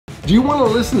Do you want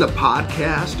to listen to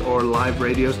podcasts or live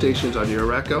radio stations on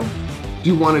your Echo? Do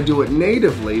you want to do it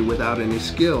natively without any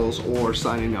skills or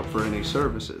signing up for any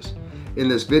services? In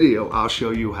this video, I'll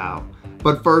show you how.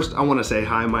 But first, I want to say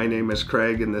hi, my name is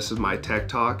Craig and this is my Tech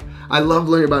Talk. I love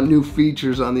learning about new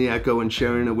features on the Echo and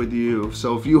sharing it with you.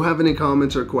 So if you have any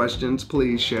comments or questions,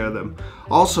 please share them.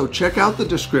 Also, check out the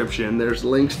description. There's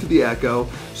links to the Echo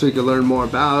so you can learn more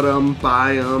about them,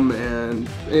 buy them, and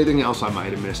anything else I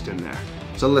might have missed in there.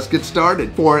 So let's get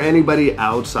started. For anybody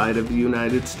outside of the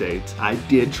United States, I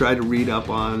did try to read up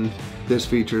on this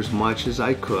feature as much as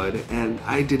I could, and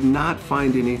I did not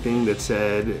find anything that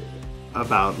said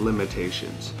about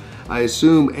limitations. I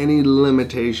assume any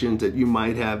limitations that you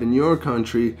might have in your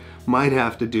country might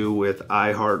have to do with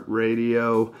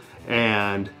iHeartRadio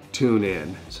and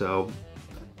TuneIn. So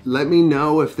let me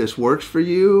know if this works for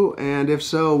you, and if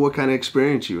so, what kind of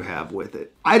experience you have with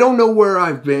it. I don't know where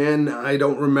I've been. I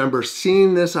don't remember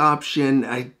seeing this option.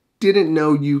 I didn't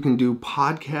know you can do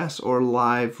podcasts or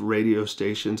live radio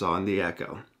stations on the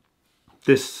Echo.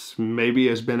 This maybe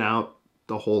has been out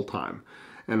the whole time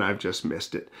and I've just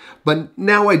missed it. But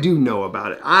now I do know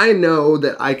about it. I know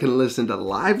that I can listen to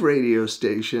live radio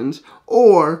stations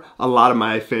or a lot of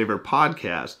my favorite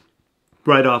podcasts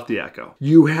right off the Echo.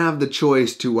 You have the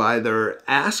choice to either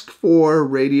ask for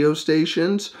radio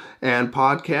stations and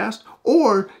podcasts,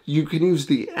 or you can use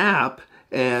the app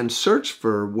and search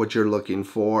for what you're looking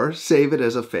for, save it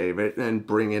as a favorite, and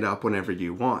bring it up whenever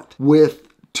you want. With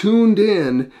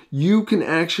TuneIn, you can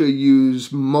actually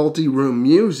use multi-room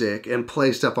music and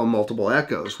play stuff on multiple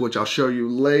Echoes, which I'll show you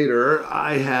later.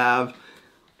 I have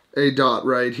a dot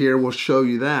right here, we'll show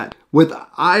you that. With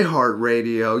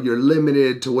iHeartRadio, you're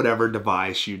limited to whatever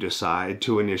device you decide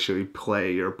to initially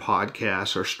play your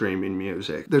podcast or streaming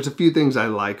music. There's a few things I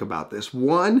like about this.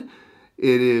 One,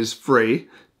 it is free.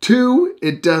 Two,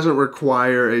 it doesn't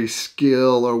require a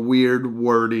skill or weird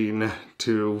wording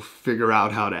to figure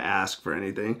out how to ask for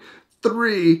anything.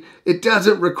 Three, it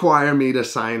doesn't require me to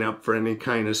sign up for any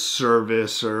kind of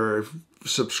service or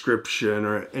subscription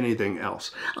or anything else.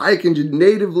 I can just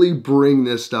natively bring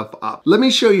this stuff up. Let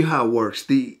me show you how it works.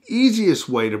 The easiest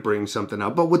way to bring something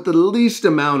up, but with the least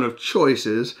amount of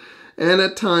choices, and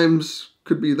at times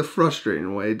could be the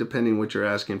frustrating way, depending what you're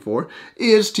asking for,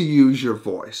 is to use your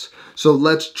voice. So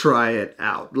let's try it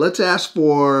out. Let's ask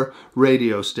for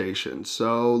radio stations.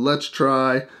 So let's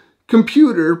try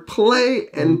computer, play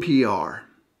NPR.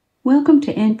 Welcome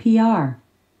to NPR.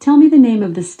 Tell me the name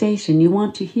of the station you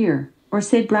want to hear, or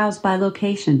say browse by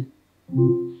location.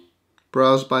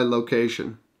 Browse by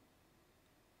location.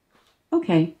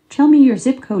 Okay, tell me your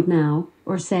zip code now,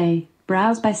 or say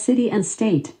browse by city and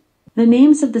state. The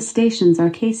names of the stations are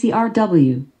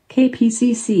KCRW,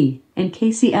 KPCC, and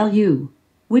KCLU.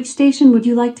 Which station would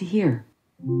you like to hear?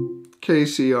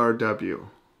 KCRW.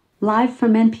 Live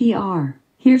from NPR.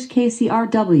 Here's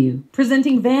KCRW.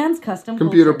 Presenting Van's Custom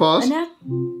Computer Culture. pause.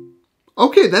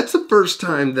 Okay, that's the first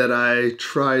time that I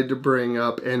tried to bring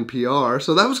up NPR,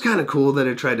 so that was kind of cool that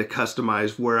it tried to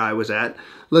customize where I was at.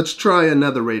 Let's try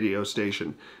another radio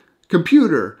station.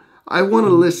 Computer, I want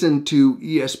to listen to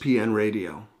ESPN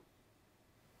Radio.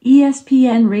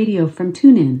 ESPN Radio from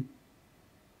TuneIn.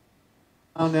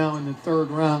 Now in the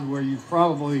third round, where you've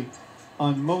probably,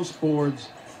 on most boards,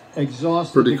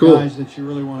 exhausted Pretty the cool. guys that you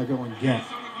really want to go and get.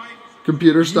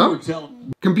 Computer, stop.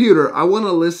 Computer, I want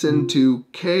to listen to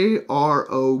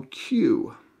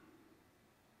KROQ.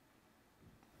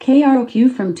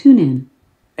 KROQ from TuneIn.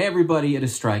 Hey everybody, it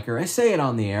is Stryker. I say it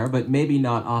on the air, but maybe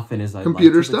not often as I'd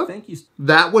Computer like to. stuff? Thank you.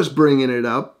 That was bringing it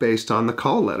up based on the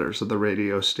call letters of the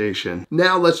radio station.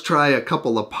 Now let's try a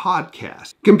couple of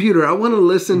podcasts. Computer, I want to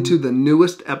listen to the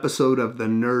newest episode of The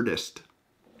Nerdist.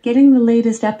 Getting the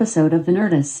latest episode of The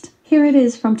Nerdist. Here it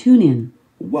is from TuneIn.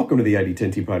 Welcome to the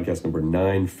ID10T podcast number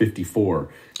 954.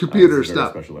 Computer, This is a very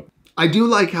stop. special episode. I do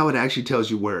like how it actually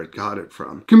tells you where it got it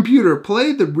from. Computer,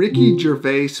 play the Ricky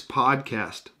Gervais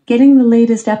podcast. Getting the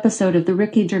latest episode of the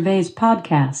Ricky Gervais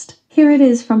podcast. Here it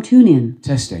is from TuneIn.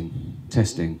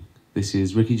 Testing. This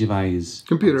is Ricky Gervais.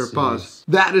 Computer, pause.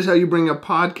 That is how you bring up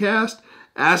podcast,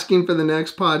 asking for the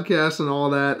next podcast and all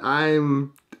that.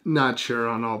 I'm not sure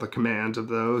on all the commands of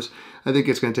those. I think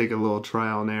it's going to take a little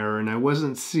trial and error, and I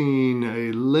wasn't seeing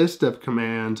a list of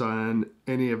commands on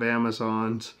any of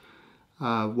Amazon's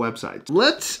websites.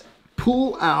 Let's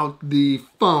pull out the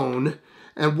phone,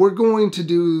 and we're going to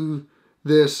do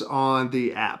this on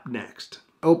the app next.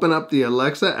 Open up the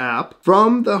Alexa app.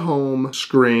 From the home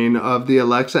screen of the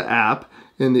Alexa app,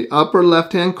 in the upper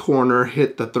left-hand corner,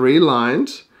 hit the three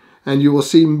lines, and you will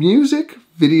see music,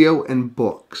 video, and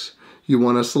books. you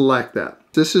want to select that.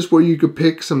 This is where you could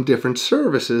pick some different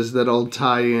services that'll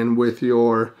tie in with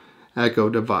your Echo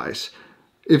device.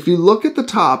 If you look at the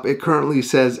top, it currently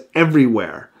says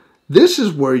everywhere. This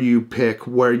is where you pick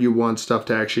where you want stuff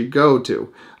to actually go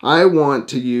to. I want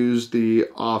to use the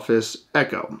Office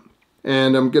Echo,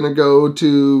 and I'm going to go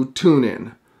to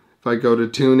TuneIn. If I go to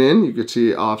TuneIn, you can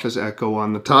see Office Echo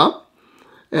on the top,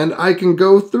 and I can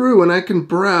go through and I can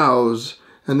browse,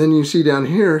 and then you see down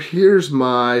here, here's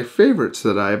my favorites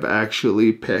that I've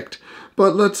actually picked.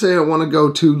 But let's say I want to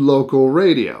go to local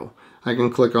radio. I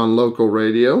can click on local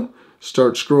radio,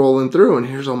 start scrolling through, and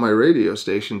here's all my radio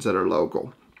stations that are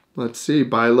local. Let's see,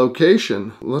 by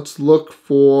location. Let's look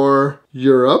for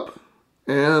Europe,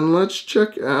 and let's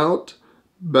check out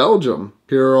Belgium.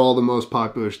 Here are all the most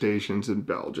popular stations in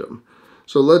Belgium.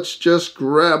 So let's just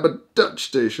grab a Dutch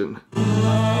station.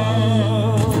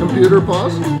 Computer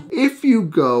pause. If you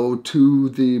go to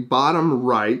the bottom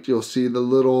right, you'll see the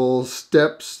little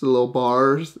steps, the little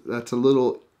bars. That's a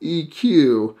little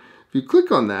EQ. If you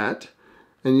click on that,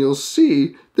 and you'll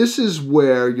see this is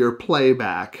where your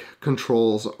playback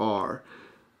controls are.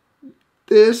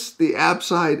 The app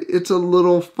side, it's a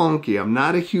little funky. I'm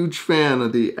not a huge fan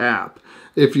of the app.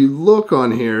 If you look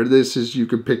on here, this is, you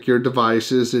can pick your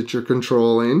devices that you're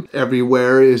controlling.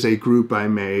 Everywhere is a group I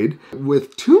made.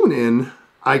 With TuneIn,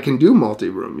 I can do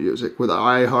multi-room music. With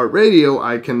iHeartRadio,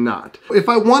 I cannot. If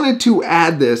I wanted to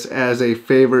add this as a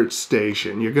favorite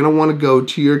station, you're going to want to go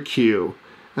to your queue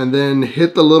and then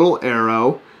hit the little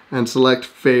arrow and select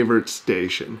favorite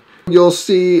station. You'll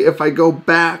see if I go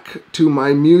back to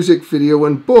my music, video,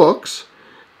 and books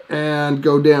and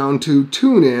go down to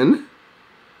TuneIn,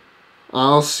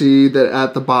 I'll see that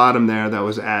at the bottom there that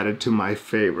was added to my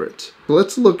favorites.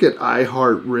 Let's look at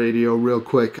iHeartRadio real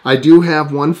quick. I do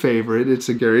have one favorite. It's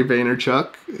a Gary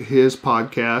Vaynerchuk, his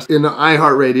podcast. In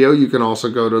iHeartRadio, you can also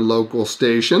go to local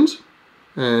stations.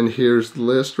 And here's the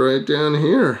list right down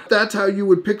here. That's how you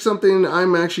would pick something.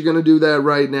 I'm actually going to do that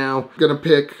right now. I'm going to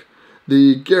pick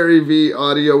the Gary V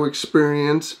audio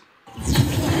experience.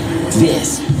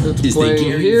 This is the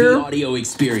Gary V audio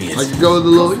experience. I can go to the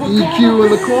little EQ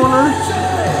in the corner.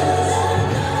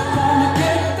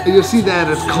 And you'll see that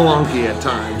it's clunky at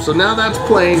times. So now that's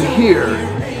playing here.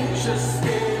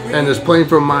 And it's playing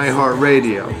from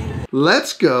iHeartRadio.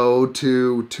 Let's go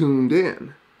to Tuned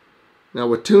In. Now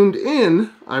with Tuned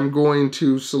In, I'm going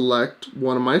to select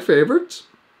one of my favorites,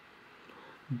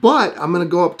 but I'm going to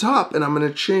go up top and I'm going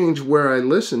to change where I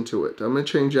listen to it. I'm going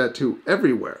to change that to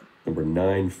everywhere. Number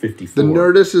 954. The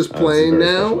Nerdist is playing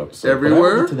now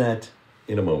everywhere. I'll get to that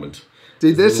in a moment.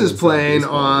 See, this is playing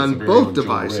on both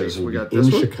devices. We got this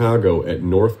in one. Chicago at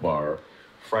North Bar.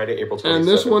 Friday, April 27th. And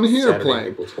this one here Saturday, playing,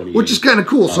 April 28th, which is kind of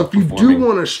cool. So if you do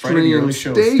want to stream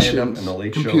stations,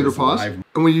 computer pause, and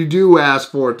when you do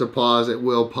ask for it to pause, it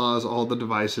will pause all the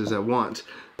devices at once.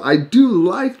 I do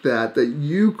like that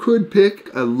you could pick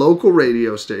a local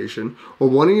radio station or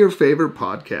one of your favorite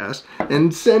podcasts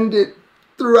and send it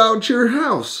throughout your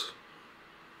house.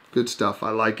 Good stuff.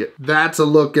 I like it. That's a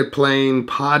look at playing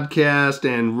podcast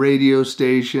and radio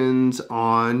stations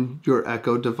on your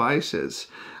Echo devices.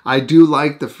 I do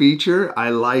like the feature. I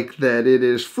like that it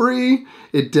is free.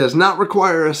 It does not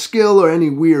require a skill or any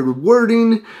weird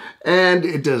wording, and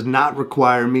it does not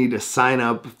require me to sign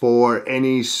up for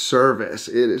any service.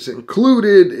 It is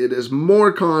included, it is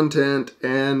more content,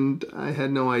 and I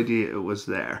had no idea it was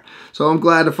there. So I'm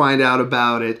glad to find out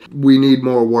about it. We need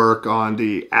more work on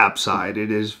the app side.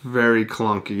 It is very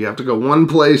clunky. You have to go one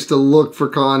place to look for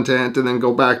content and then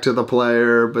go back to the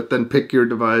player, but then pick your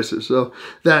devices. So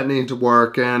that needs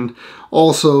work. And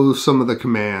also some of the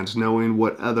commands, knowing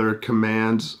what other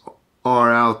commands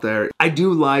are out there. I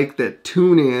do like that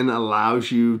TuneIn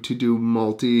allows you to do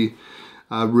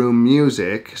multi-room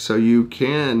music, so you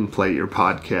can play your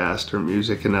podcast or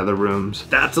music in other rooms.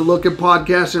 That's a look at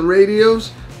podcasts and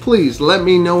radios. Please let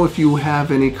me know if you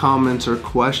have any comments or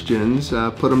questions.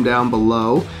 Put them down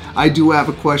below. I do have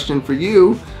a question for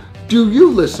you. Do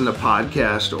you listen to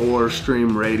podcasts or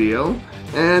stream radio?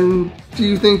 And do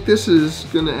you think this is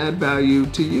going to add value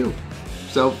to you?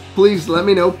 So please let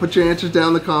me know. Put your answers down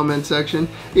in the comment section.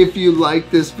 If you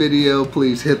like this video,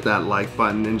 please hit that like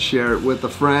button and share it with a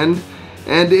friend.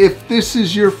 And if this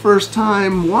is your first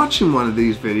time watching one of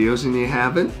these videos and you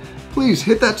haven't, please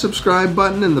hit that subscribe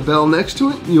button and the bell next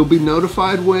to it. You'll be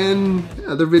notified when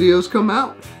other videos come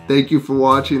out. Thank you for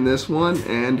watching this one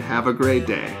and have a great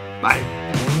day. Bye.